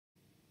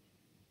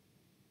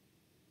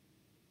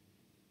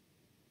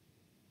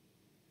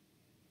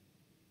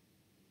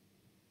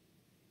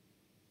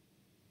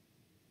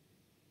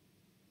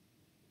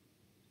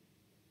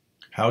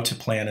How to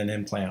plan an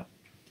implant.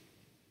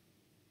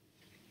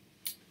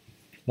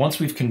 Once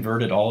we've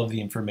converted all of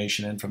the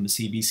information in from the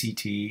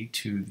CBCT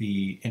to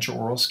the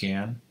intraoral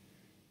scan,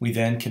 we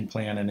then can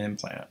plan an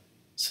implant.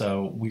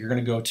 So we're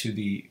going to go to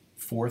the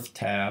fourth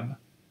tab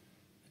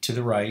to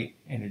the right,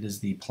 and it is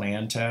the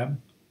Plan tab.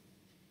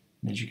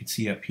 And as you can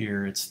see up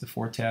here, it's the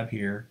fourth tab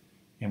here.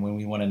 And when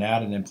we want to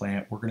add an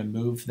implant, we're going to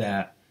move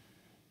that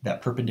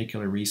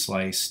perpendicular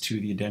reslice to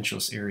the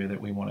edentulous area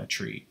that we want to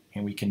treat.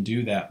 And we can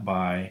do that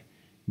by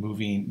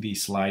moving the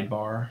slide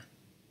bar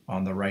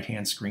on the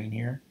right-hand screen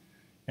here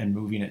and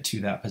moving it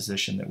to that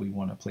position that we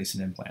want to place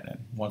an implant in.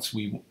 Once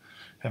we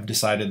have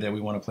decided that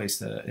we want to place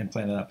the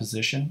implant in that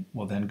position,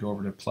 we'll then go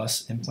over to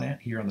plus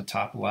implant here on the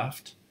top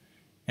left,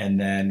 and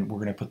then we're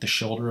going to put the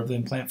shoulder of the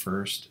implant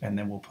first, and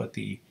then we'll put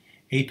the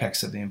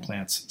apex of the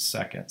implants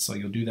second. So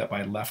you'll do that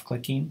by left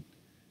clicking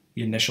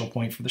the initial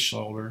point for the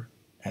shoulder,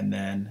 and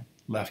then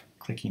left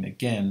clicking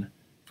again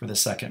for the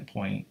second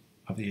point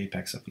of the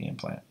apex of the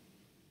implant.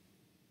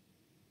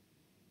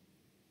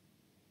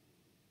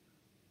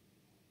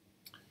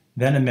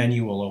 Then a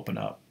menu will open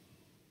up.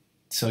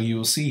 So you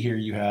will see here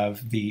you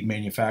have the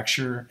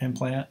manufacturer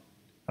implant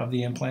of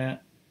the implant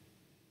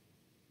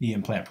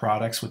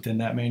products within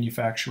that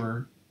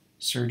manufacturer,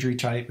 surgery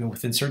type, and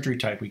within surgery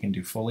type we can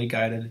do fully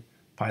guided,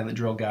 pilot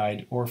drill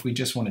guide, or if we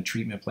just want to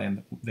treatment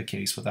plan the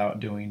case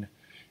without doing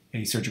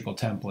a surgical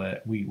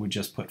template, we would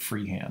just put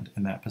freehand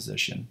in that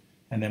position.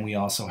 And then we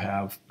also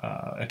have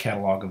a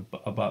catalog of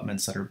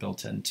abutments that are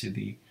built into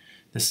the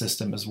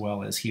system, as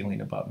well as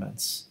healing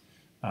abutments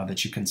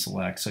that you can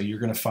select. So you're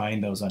going to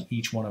find those on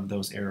each one of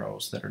those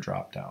arrows that are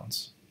drop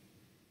downs,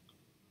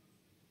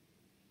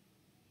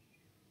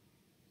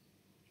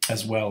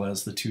 as well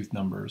as the tooth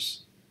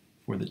numbers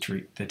for the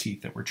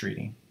teeth that we're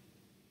treating.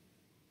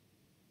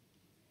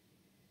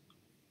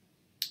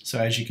 So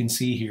as you can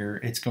see here,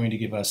 it's going to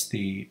give us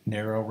the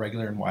narrow,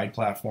 regular, and wide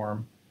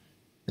platform,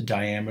 the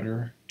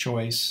diameter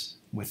choice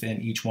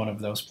within each one of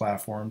those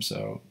platforms.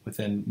 So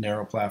within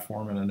narrow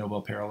platform and a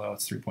Nobel parallel,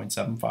 it's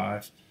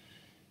 3.75.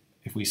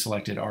 If we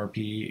selected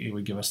RP, it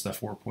would give us the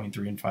 4.3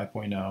 and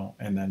 5.0,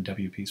 and then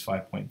WP is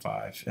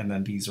 5.5. And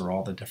then these are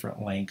all the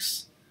different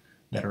lengths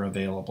that are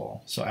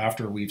available. So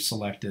after we've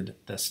selected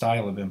the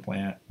style of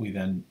implant, we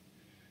then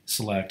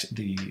select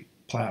the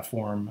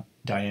platform,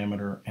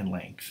 diameter, and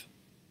length.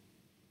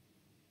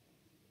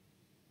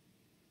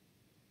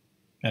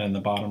 And in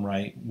the bottom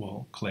right,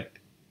 we'll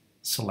click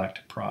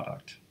Select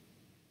Product.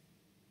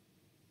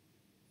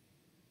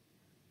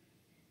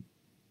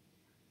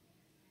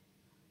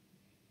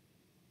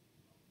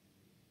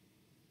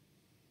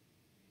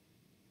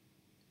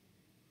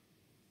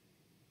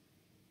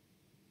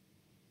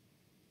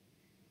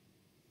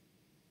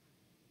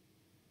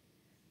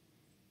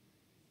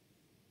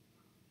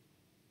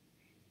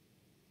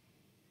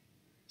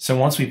 So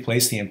once we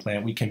place the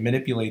implant, we can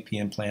manipulate the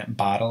implant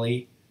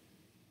bodily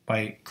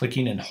by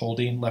clicking and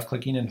holding, left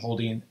clicking and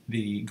holding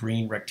the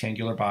green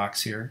rectangular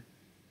box here.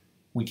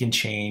 We can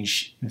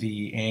change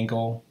the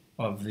angle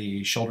of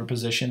the shoulder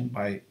position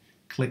by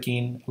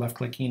clicking, left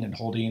clicking and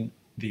holding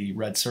the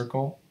red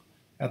circle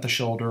at the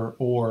shoulder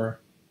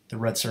or the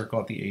red circle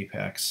at the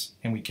apex,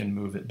 and we can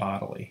move it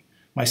bodily.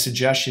 My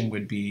suggestion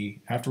would be,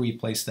 after we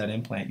place that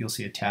implant, you'll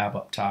see a tab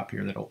up top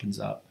here that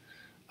opens up.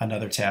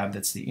 Another tab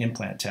that's the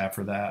implant tab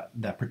for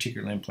that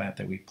particular implant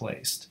that we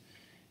placed.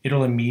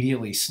 It'll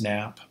immediately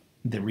snap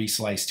the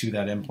reslice to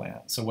that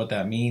implant. So what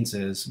that means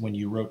is when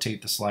you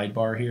rotate the slide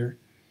bar here,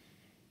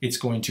 it's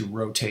going to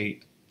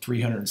rotate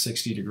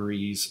 360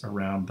 degrees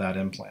around that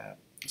implant.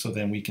 So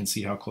then we can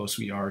see how close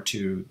we are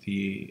to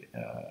the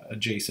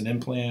adjacent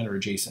implant or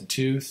adjacent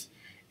tooth,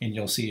 and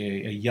you'll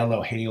see a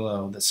yellow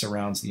halo that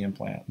surrounds the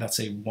implant. That's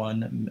a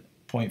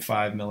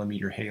 1.5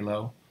 millimeter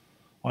halo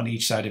on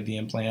each side of the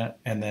implant,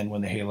 and then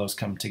when the halos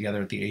come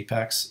together at the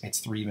apex, it's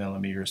 3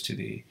 millimeters to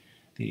the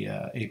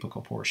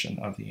apical portion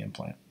of the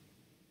implant.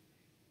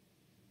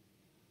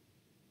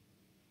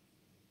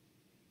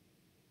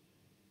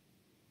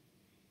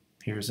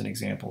 Here's an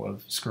example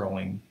of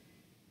scrolling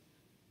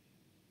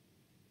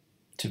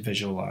to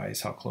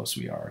visualize how close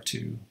we are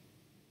to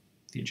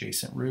the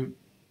adjacent root.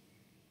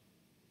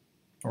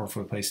 Or if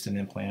we placed an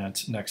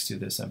implant next to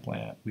this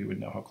implant, we would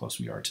know how close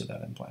we are to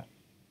that implant.